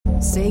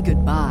Say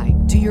goodbye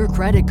to your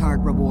credit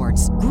card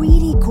rewards.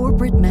 Greedy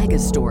corporate mega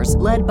stores,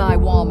 led by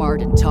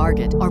Walmart and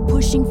Target, are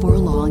pushing for a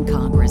law in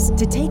Congress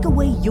to take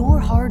away your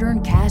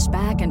hard-earned cash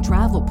back and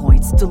travel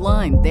points to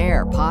line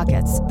their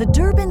pockets. The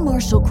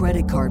Durbin-Marshall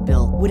credit card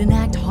bill would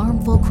enact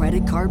harmful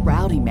credit card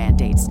routing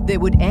mandates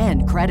that would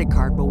end credit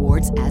card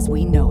rewards as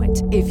we know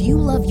it. If you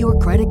love your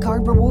credit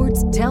card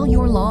rewards, tell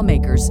your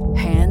lawmakers,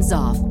 hands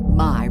off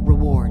my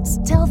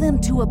rewards. Tell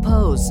them to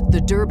oppose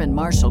the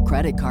Durbin-Marshall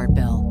credit card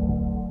bill.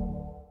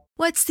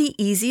 What's the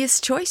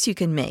easiest choice you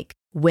can make?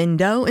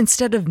 Window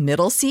instead of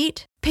middle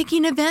seat?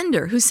 Picking a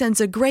vendor who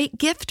sends a great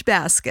gift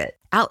basket?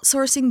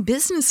 Outsourcing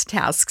business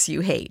tasks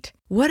you hate?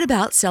 What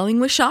about selling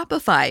with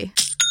Shopify?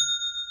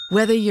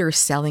 Whether you're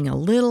selling a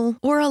little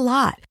or a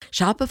lot,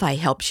 Shopify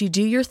helps you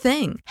do your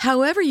thing,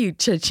 however you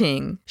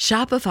cha-ching.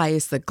 Shopify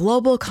is the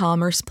global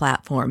commerce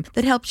platform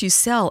that helps you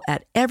sell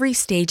at every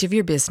stage of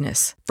your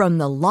business. From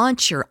the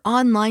launch your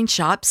online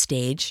shop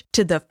stage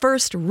to the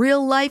first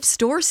real-life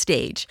store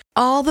stage,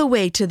 all the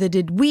way to the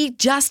did we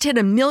just hit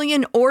 1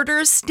 million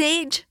orders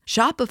stage.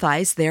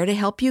 Shopify's there to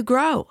help you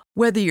grow.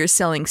 Whether you're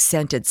selling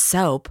scented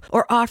soap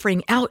or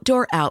offering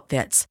outdoor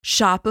outfits,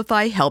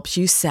 Shopify helps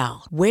you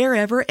sell.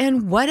 Wherever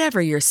and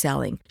whatever you're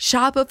selling,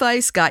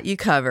 Shopify's got you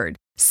covered.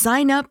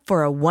 Sign up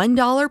for a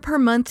 $1 per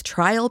month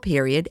trial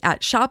period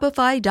at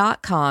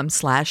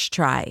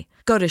shopify.com/try.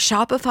 Go to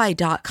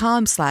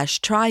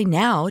shopify.com/try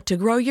now to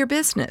grow your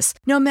business,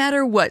 no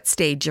matter what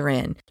stage you're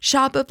in.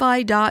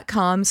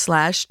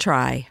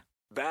 Shopify.com/try.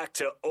 Back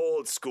to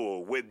Old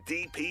School with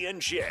DP and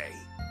J.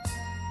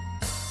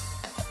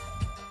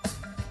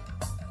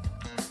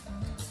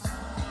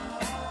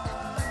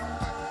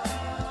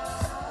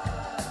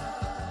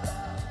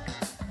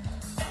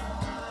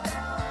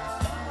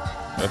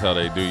 That's how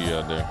they do you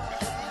out there.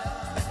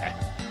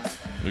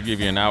 We'll give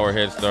you an hour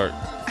head start.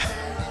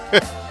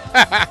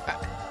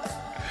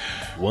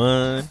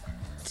 1,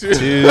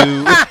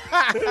 2.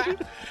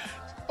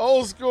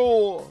 Old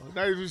School,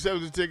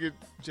 92.7 The Ticket,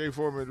 Jay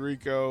Foreman,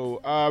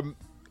 Rico.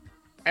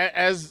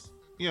 As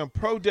you know,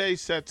 Pro Day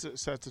sets a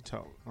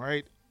tone,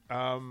 right?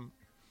 And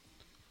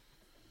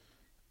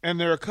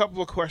there are a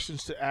couple of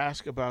questions to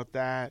ask about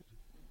that,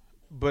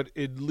 but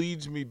it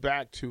leads me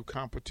back to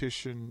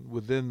competition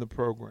within the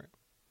program.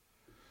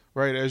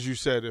 Right, as you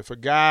said, if a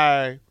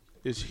guy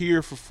is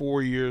here for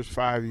 4 years,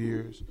 5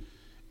 years,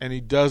 and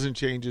he doesn't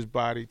change his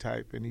body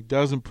type and he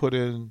doesn't put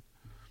in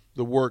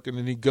the work, and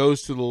then he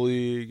goes to the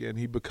league and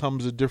he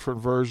becomes a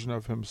different version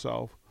of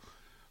himself,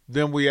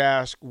 then we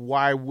ask,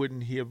 why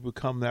wouldn't he have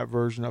become that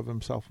version of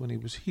himself when he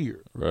was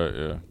here? Right,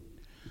 yeah.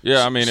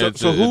 Yeah, I mean,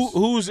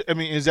 who's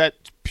is that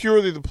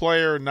purely the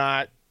player,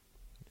 not?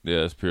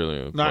 Yeah, it's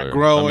purely the not player.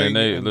 growing.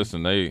 I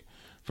mean, they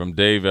from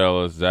Dave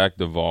Ellis, Zach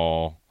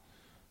Duvall,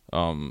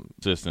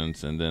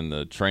 assistants, and then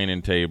the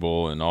training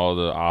table and all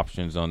the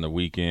options on the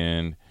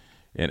weekend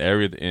and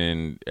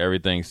everything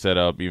set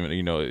up, even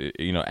you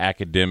know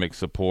academic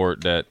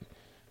support that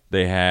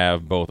they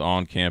have both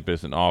on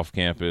campus and off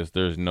campus.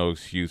 There's no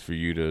excuse for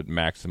you to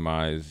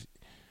maximize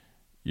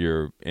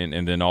your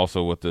and then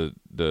also with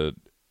the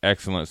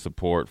excellent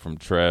support from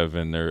Trev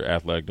and their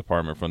athletic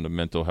department from the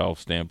mental health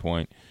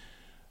standpoint,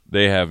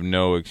 they have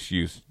no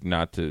excuse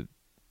not to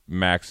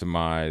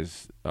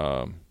maximize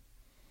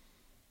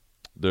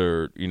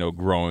their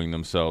growing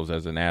themselves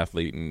as an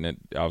athlete, and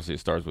obviously it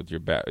starts with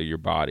your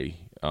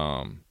body.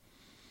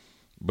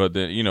 But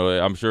then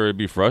I'm sure it'd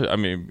be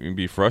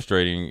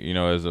frustrating,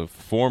 as a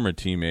former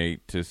teammate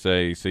to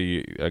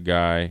see a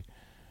guy,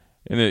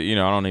 and I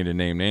don't need to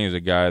name names, a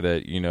guy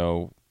that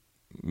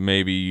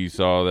maybe you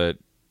saw that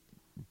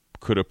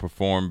could have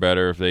performed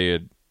better if they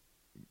had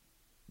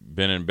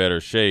been in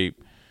better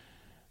shape,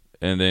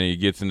 and then he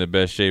gets in the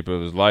best shape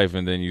of his life,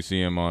 and then you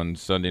see him on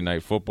Sunday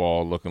Night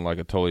Football looking like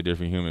a totally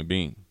different human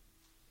being.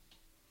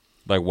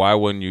 Like, why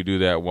wouldn't you do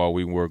that while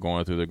we were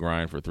going through the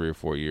grind for 3 or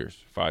 4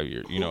 years, 5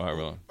 years?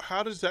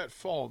 How does that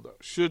fall, though?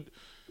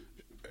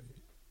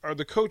 Are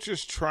the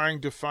coaches trying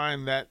to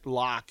find that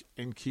lock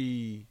and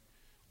key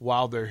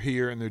while they're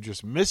here and they're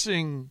just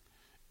missing?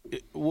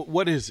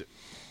 What is it?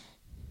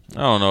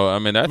 I don't know. I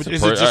mean, that's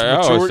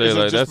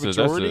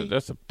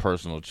a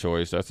personal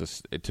choice.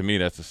 To me,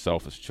 that's a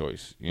selfish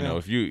choice.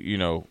 If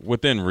you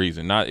within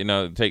reason, not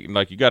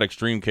you got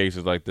extreme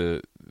cases like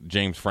the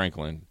James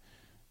Franklin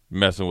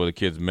messing with a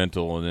kid's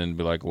mental, and then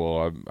be like,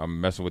 well,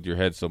 I'm messing with your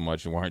head so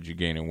much, and why aren't you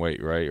gaining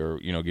weight, right? Or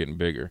getting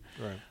bigger.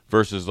 Right.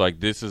 Versus like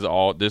this is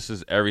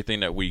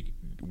everything that we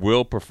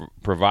will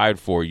provide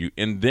for you,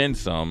 and then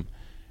some,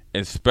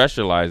 and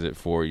specialize it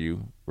for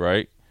you,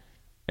 right?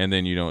 And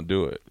then you don't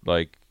do it.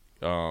 Like,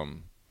 what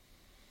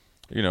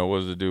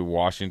was the dude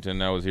Washington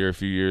that was here a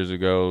few years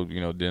ago?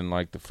 Didn't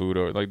like the food,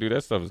 or like, dude,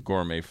 that stuff is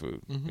gourmet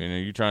food. Mm-hmm.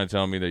 And you trying to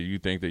tell me that you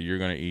think that you're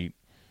going to eat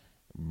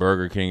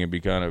Burger King and be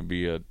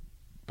a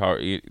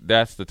power?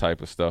 That's the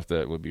type of stuff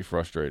that would be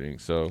frustrating.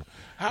 So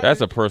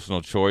that's a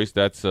personal choice.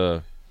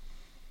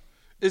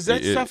 Is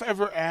that stuff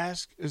ever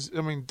asked?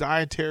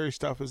 Dietary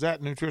stuff, is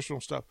that nutritional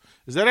stuff?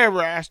 Is that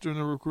ever asked during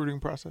the recruiting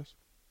process?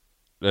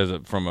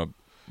 From a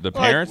the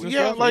parents and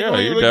stuff? like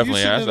you're you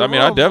definitely sitting in asking. the I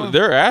mean, room,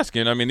 they're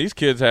asking. I mean, these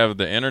kids have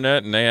the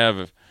internet and they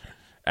have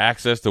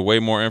access to way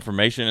more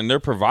information, and they're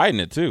providing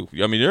it too.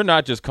 I mean, they're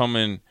not just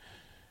coming.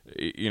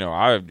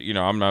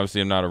 I'm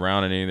not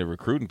around in any of the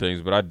recruiting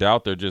things, but I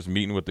doubt they're just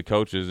meeting with the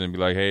coaches and be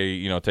like,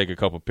 hey, take a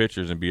couple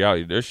pictures and be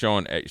out. They're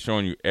showing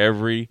you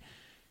every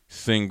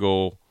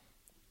single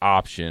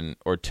option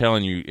or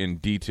telling you in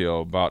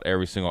detail about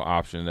every single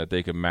option that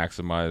they can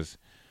maximize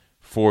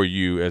for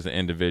you as an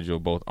individual,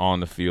 both on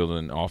the field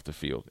and off the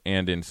field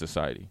and in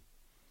society.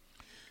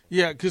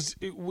 Yeah, because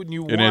when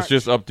you it's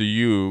just up to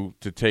you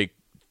to take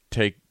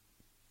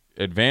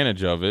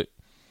advantage of it.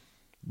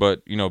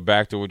 But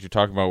back to what you're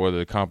talking about, whether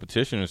the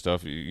competition and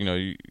stuff, you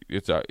want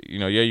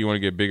to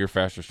get bigger,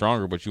 faster,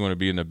 stronger, but you want to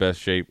be in the best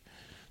shape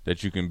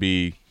that you can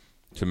be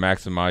to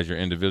maximize your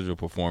individual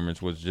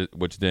performance,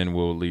 which then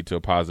will lead to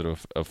a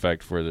positive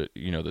effect for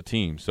the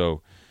team.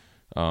 So,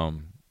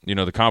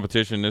 the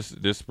competition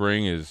this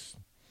spring is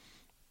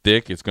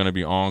thick. It's going to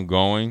be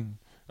ongoing.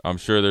 I'm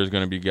sure there's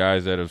going to be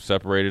guys that have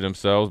separated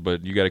themselves,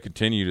 but you got to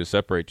continue to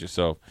separate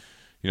yourself.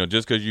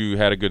 Just because you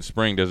had a good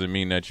spring doesn't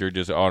mean that you're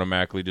just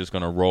automatically just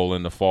going to roll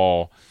in the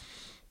fall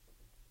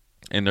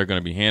and they're going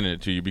to be handing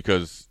it to you,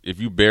 because if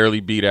you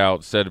barely beat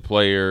out said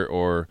player,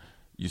 or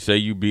you say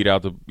you beat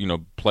out the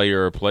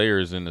player or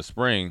players in the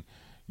spring,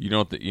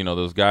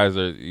 those guys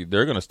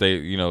they're going to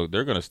stay,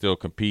 they're going to still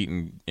compete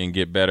and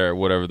get better at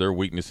whatever their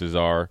weaknesses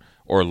are,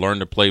 or learn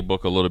the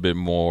playbook a little bit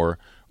more,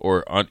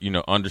 or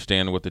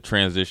understand what the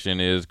transition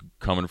is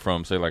coming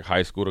from, say, like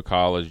high school to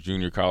college,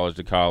 junior college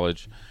to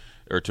college,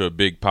 or to a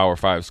big Power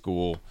 5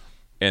 school,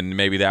 and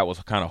maybe that was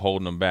kind of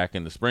holding them back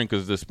in the spring,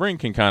 because the spring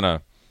can kind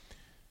of,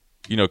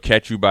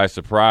 catch you by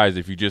surprise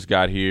if you just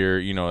got here,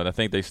 and I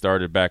think they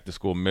started back to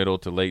school middle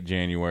to late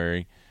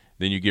January.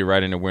 Then you get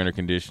right into winter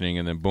conditioning,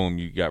 and then boom,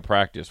 you got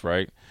practice,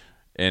 right?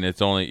 And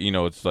it's only,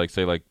 it's like,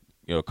 say, like,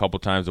 a couple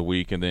times a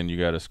week, and then you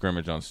got a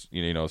scrimmage on,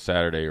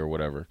 Saturday or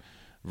whatever.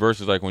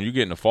 Versus like when you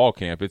get into fall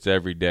camp, it's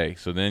every day.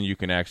 So then you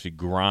can actually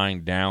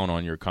grind down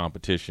on your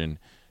competition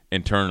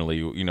internally,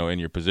 in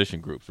your position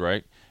groups,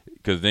 right?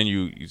 Because then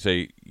you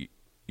say,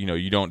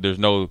 there's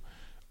no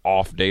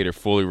off day to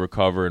fully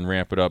recover and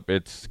ramp it up.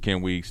 It's,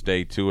 can we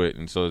stay to it?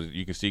 And so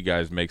you can see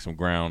guys make some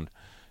ground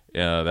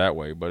that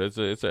way. But it's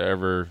a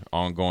ever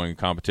ongoing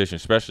competition,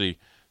 especially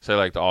say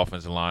like the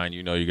offensive line.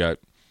 You got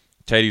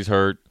Teddy's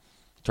hurt,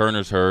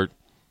 Turner's hurt,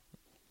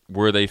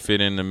 where they fit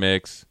in the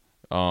mix.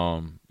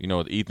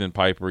 With Ethan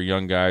Piper,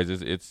 young guys,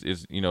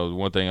 it's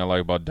one thing I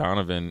like about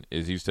Donovan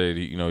is he said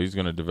he's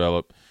going to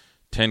develop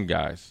 10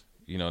 guys,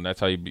 and that's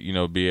how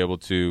you be able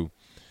to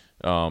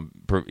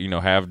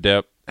have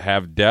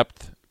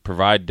depth,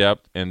 provide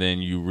depth, and then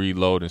you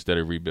reload instead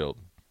of rebuild,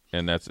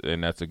 and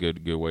that's a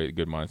good way,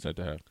 good mindset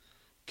to have.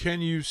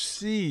 Can you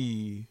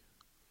see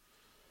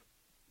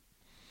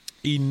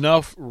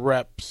enough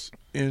reps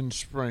in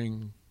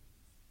spring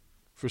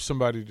for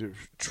somebody to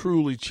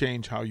truly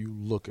change how you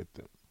look at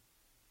them?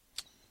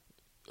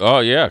 Oh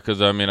yeah,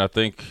 because I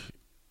think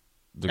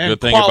the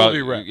good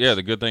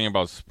thing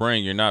about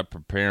spring, you're not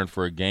preparing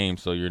for a game,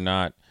 so you're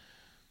not.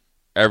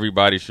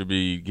 Everybody should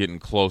be getting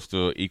close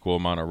to an equal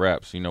amount of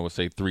reps. With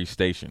say 3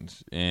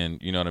 stations, and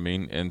you know what I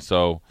mean. And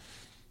so,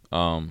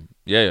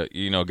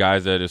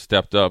 guys that have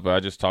stepped up. I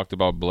just talked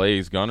about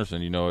Blaze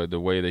Gunnerson. The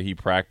way that he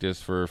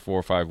practiced for 4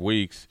 or 5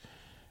 weeks,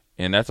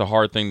 and that's a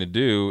hard thing to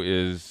do.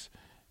 Is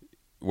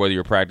whether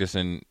you're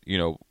practicing,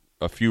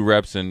 a few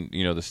reps in,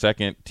 the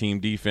second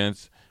team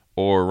defense,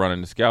 or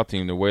running the scout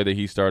team, the way that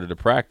he started to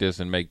practice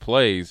and make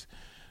plays,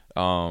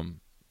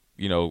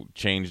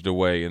 changed the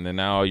way. And then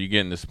now you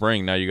get in the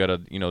spring, now you got to,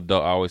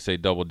 I always say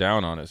double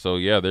down on it. So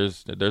yeah,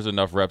 there's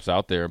enough reps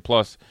out there. And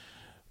plus,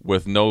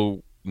 with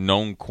no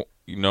known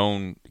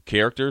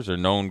characters or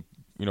known,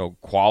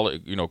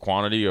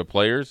 quantity of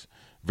players,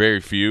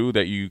 very few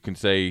that you can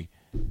say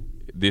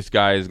this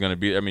guy is going to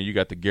be. You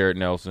got the Garrett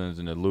Nelsons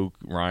and the Luke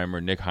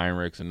Reimer, Nick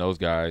Heinrichs, and those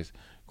guys,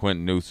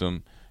 Quentin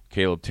Newsome,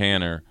 Caleb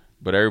Tanner.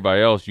 But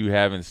everybody else, you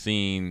haven't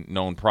seen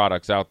known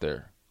products out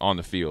there on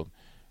the field.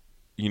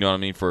 You know what I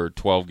mean? For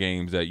 12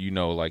 games that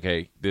like,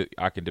 hey,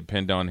 I can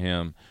depend on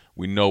him.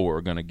 We know what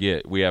we're going to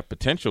get. We have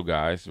potential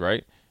guys,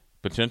 right?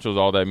 Potential is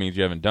all that means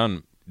you haven't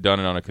done it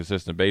on a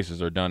consistent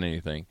basis or done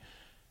anything.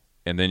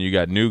 And then you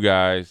got new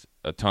guys,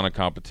 a ton of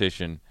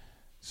competition.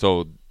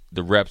 So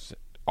the reps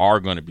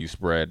are going to be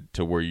spread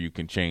to where you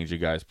can change a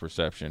guy's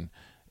perception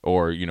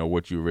or,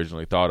 what you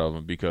originally thought of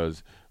him.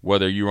 Because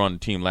whether you were on the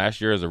team last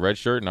year as a red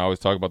shirt, and I always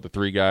talk about the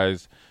 3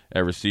 guys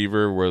at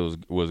receiver, where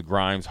it was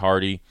Grimes,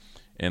 Hardy,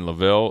 and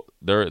Lavelle,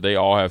 they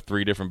all have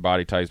 3 different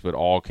body types, but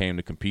all came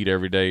to compete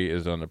every day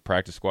as on the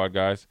practice squad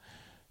guys.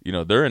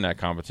 They're in that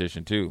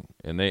competition too,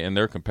 and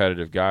they're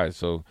competitive guys.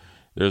 So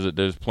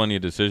there's plenty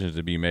of decisions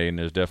to be made, and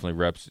there's definitely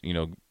reps,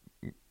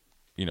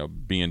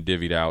 being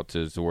divvied out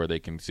to where they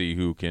can see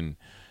who can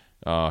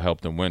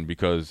help them win,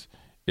 because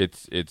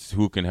it's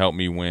who can help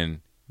me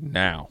win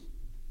now,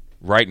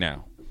 right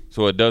now.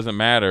 So it doesn't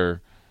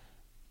matter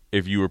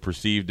if you were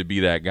perceived to be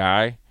that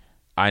guy.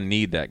 I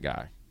need that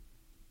guy.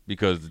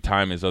 because the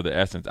time is of the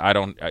essence. I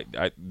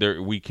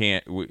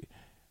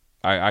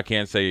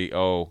can't say,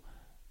 oh,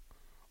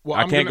 Well,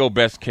 I can't go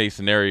best case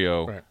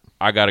scenario. Right.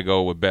 I got to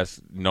go with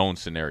best known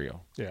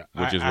scenario. Yeah,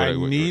 which is what I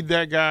need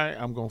that guy.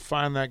 I'm going to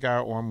find that guy,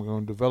 or I'm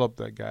going to develop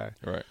that guy.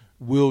 Right.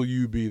 Will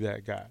you be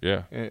that guy?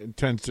 Yeah. And it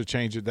tends to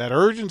change it. That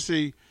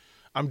urgency,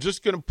 I'm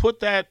just going to put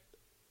that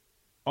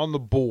on the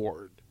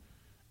board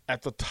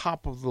at the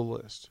top of the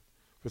list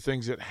for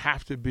things that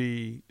have to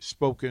be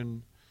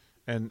spoken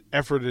and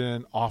efforted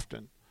in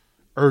often.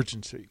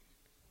 Urgency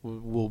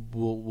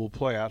will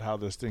play out how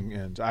this thing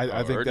ends.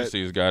 I think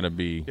urgency has got to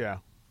be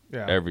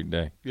every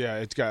day. Yeah,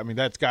 it's got. I mean,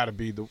 that's got to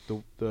be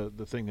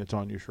the thing that's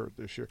on your shirt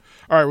this year.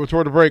 All right, we'll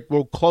toward the break.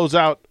 We'll close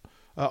out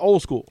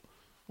Old School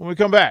when we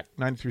come back.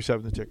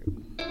 93.7 The Ticket.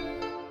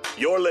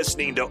 You're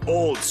listening to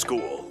Old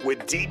School with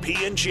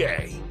DP and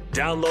J.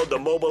 Download the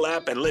mobile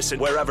app and listen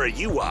wherever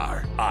you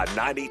are on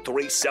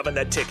 93.7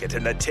 The Ticket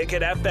and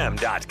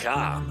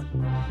theticketfm.com.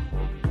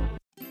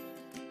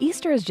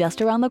 Easter is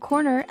just around the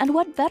corner, and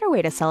what better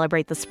way to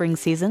celebrate the spring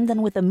season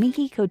than with a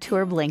Minky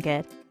Couture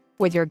blanket?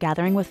 Whether you're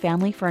gathering with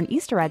family for an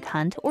Easter egg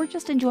hunt or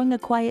just enjoying a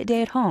quiet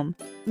day at home,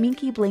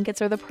 Minky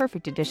blankets are the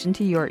perfect addition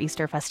to your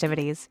Easter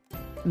festivities.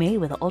 Made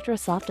with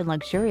ultra-soft and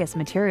luxurious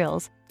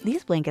materials,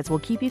 these blankets will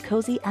keep you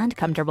cozy and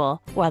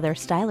comfortable, while their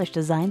stylish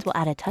designs will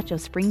add a touch of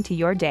spring to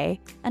your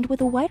day. And with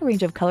a wide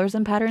range of colors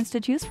and patterns to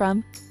choose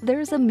from,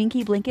 there's a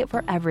Minky blanket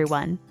for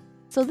everyone.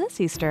 So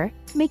this Easter,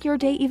 make your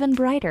day even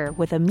brighter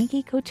with a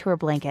Minky Couture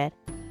blanket.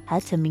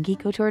 Head to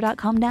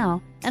minkycouture.com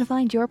now and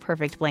find your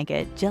perfect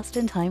blanket just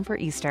in time for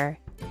Easter.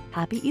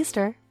 Happy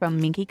Easter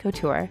from Minky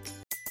Couture.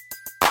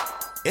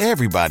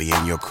 Everybody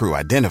in your crew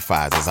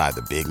identifies as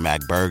either Big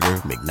Mac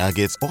Burger,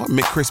 McNuggets, or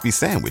McCrispy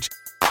Sandwich.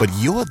 But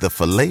you're the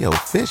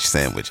Filet-O-Fish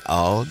Sandwich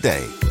all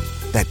day.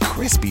 That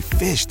crispy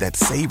fish, that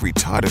savory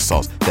tartar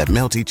sauce, that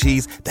melty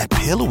cheese, that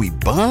pillowy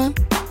bun.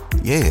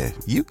 Yeah,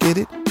 you get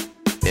it.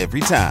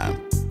 Every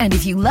time. And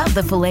if you love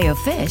the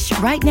Filet-O-Fish,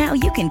 right now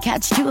you can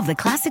catch two of the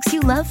classics you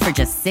love for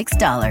just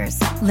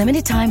 $6.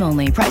 Limited time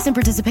only. Price and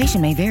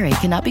participation may vary.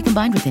 Cannot be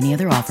combined with any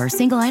other offer.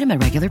 Single item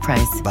at regular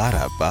price.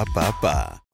 Ba-da-ba-ba-ba.